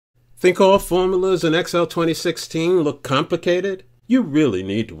Think all formulas in Excel 2016 look complicated? You really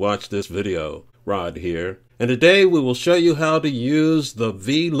need to watch this video. Rod here. And today we will show you how to use the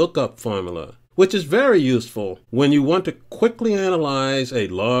Vlookup formula, which is very useful when you want to quickly analyze a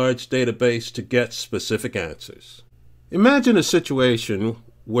large database to get specific answers. Imagine a situation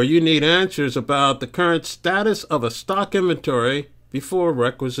where you need answers about the current status of a stock inventory before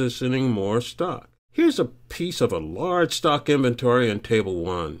requisitioning more stock. Here's a piece of a large stock inventory in Table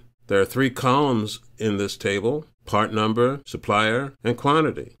 1. There are 3 columns in this table: part number, supplier, and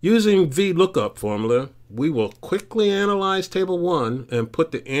quantity. Using Vlookup formula, we will quickly analyze Table 1 and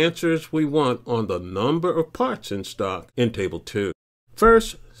put the answers we want on the number of parts in stock in Table 2.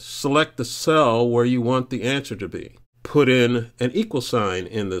 First, select the cell where you want the answer to be. Put in an equal sign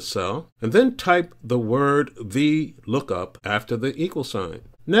in this cell, and then type the word Vlookup after the equal sign.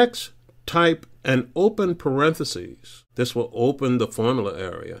 Next, type an open parentheses. This will open the formula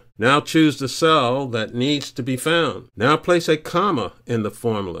area. Now choose the cell that needs to be found. Now place a comma in the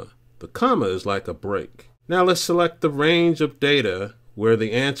formula. The comma is like a break. Now let's select the range of data where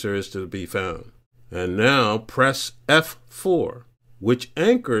the answer is to be found. And now press F4, which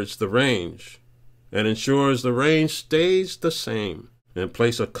anchors the range and ensures the range stays the same. And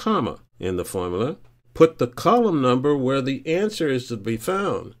place a comma in the formula. Put the column number where the answer is to be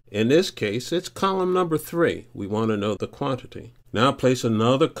found. In this case, it's column number 3. We want to know the quantity. Now place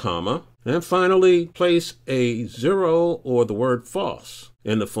another comma, and finally place a 0 or the word false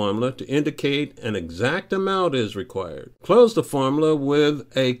in the formula to indicate an exact amount is required. Close the formula with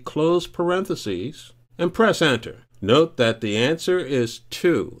a close parentheses and press enter. Note that the answer is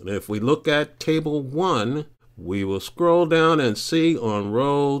 2. And if we look at Table 1, we will scroll down and see on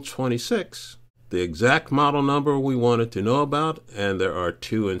row 26 the exact model number we wanted to know about, and there are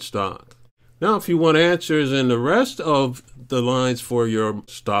 2 in stock. Now, if you want answers in the rest of the lines for your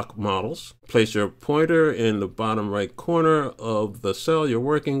stock models, place your pointer in the bottom right corner of the cell you're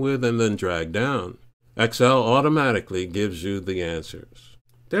working with and then drag down. Excel automatically gives you the answers.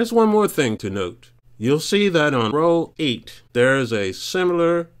 There's one more thing to note. You'll see that on row 8, there's a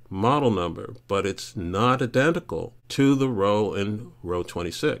similar model number, but it's not identical to the row in row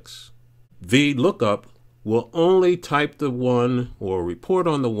 26. Vlookup will only type the one or report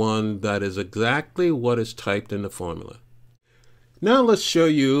on the one that is exactly what is typed in the formula. Now let's show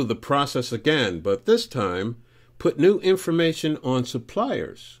you the process again, but this time put new information on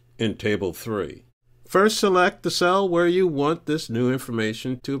suppliers in Table 3. First, select the cell where you want this new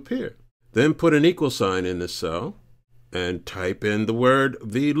information to appear. Then put an equal sign in this cell and type in the word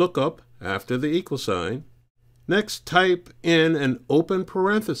Vlookup after the equal sign. Next, type in an open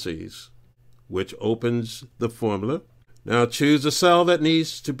parentheses, which opens the formula. Now choose the cell that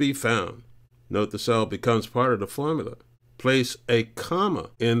needs to be found. Note the cell becomes part of the formula. Place a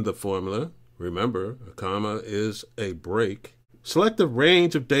comma in the formula. Remember, a comma is a break. Select the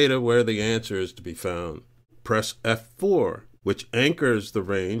range of data where the answer is to be found. Press F4, which anchors the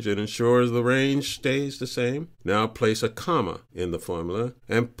range and ensures the range stays the same. Now place a comma in the formula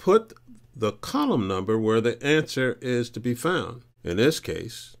and put the column number where the answer is to be found. In this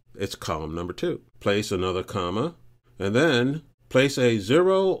case, it's column number 2. Place another comma, and then place a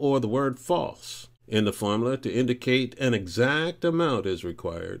 0 or the word false in the formula to indicate an exact amount is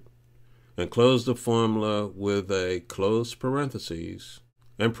required. And close the formula with a close parentheses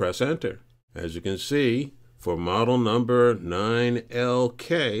and press enter. As you can see, for model number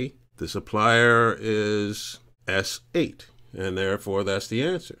 9LK, the supplier is S8, and therefore that's the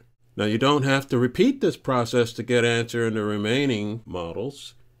answer. Now you don't have to repeat this process to get answer in the remaining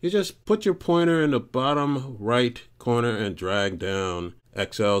models. You just put your pointer in the bottom right corner and drag down.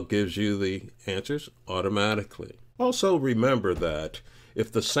 Excel gives you the answers automatically. Also remember that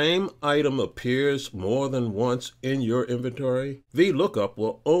if the same item appears more than once in your inventory, Vlookup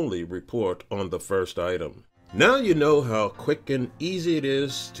will only report on the first item. Now you know how quick and easy it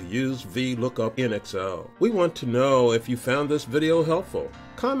is to use Vlookup in Excel. We want to know if you found this video helpful.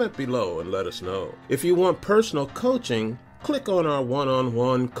 Comment below and let us know. If you want personal coaching, click on our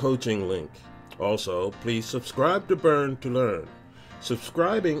one-on-one coaching link. Also, please subscribe to Burn to Learn.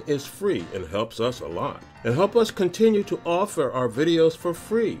 Subscribing is free and helps us a lot. And help us continue to offer our videos for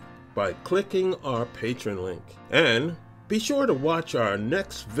free by clicking our Patreon link. And be sure to watch our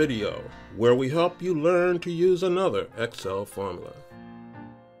next video where we help you learn to use another Excel formula.